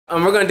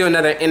We're gonna do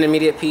another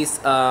intermediate piece,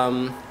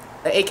 the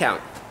 8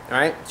 count. All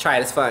right, try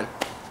it. It's fun.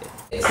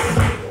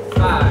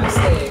 5,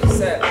 6,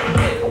 7,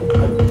 8.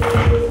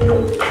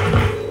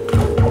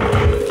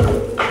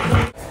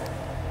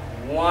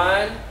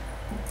 1,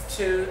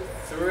 2,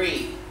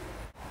 3.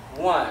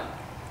 1,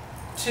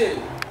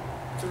 2,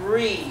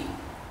 3.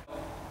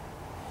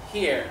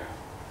 Here.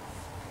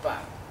 5.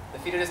 The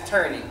feet are just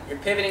turning. You're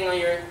pivoting on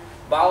your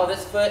ball of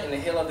this foot and the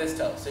heel of this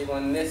toe. So you're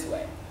going this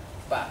way.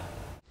 5.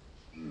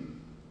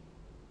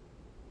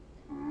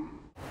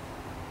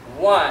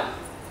 1,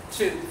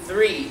 2,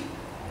 3,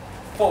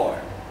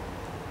 4.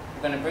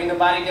 You're going to bring the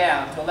body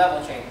down to a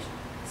level change.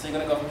 So you're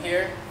going to go from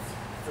here,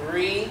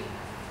 3,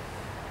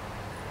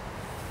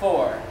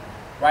 4.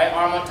 Right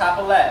arm on top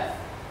of left.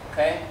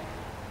 Okay?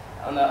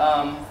 On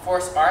the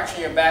forced arch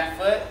in your back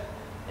foot,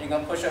 you're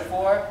going to push up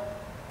 4,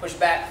 push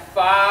back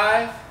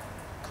 5,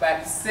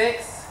 back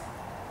 6.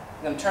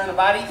 You're going to turn the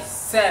body,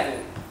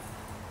 7,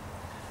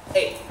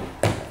 8,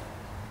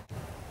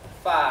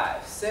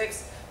 5,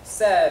 6,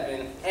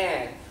 7,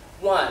 and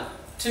 1,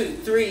 2,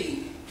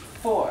 3,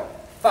 4,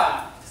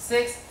 5,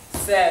 6,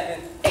 7,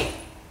 8.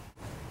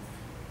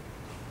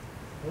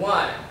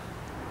 1,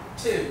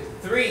 2,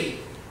 3,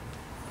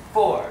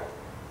 4,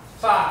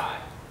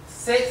 5,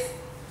 6,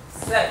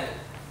 7,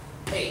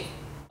 8.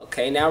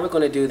 Okay, now we're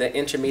going to do the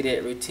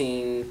intermediate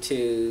routine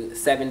to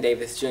Seven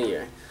Davis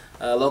Jr.,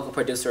 a local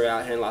producer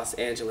out here in Los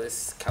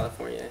Angeles,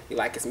 California. If you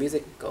like his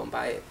music, go and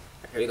buy it.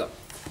 Right, here we go.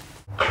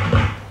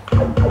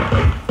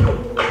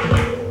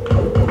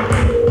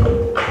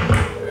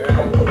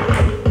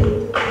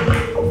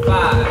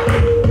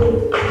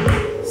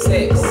 5,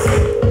 6,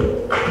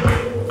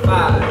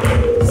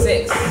 5,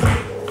 6,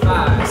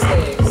 5,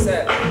 6,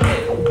 7, 8.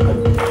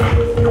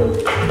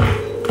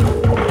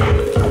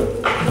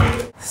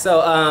 So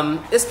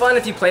it's fun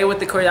if you play with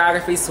the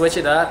choreography, switch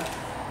it up,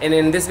 and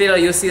in this video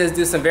you'll see us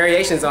do some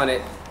variations on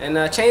it, and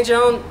change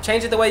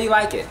it the way you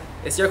like it.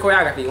 It's your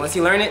choreography. Once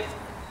you learn it,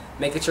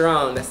 make it your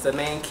own. That's the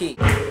main key.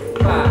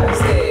 5,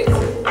 6.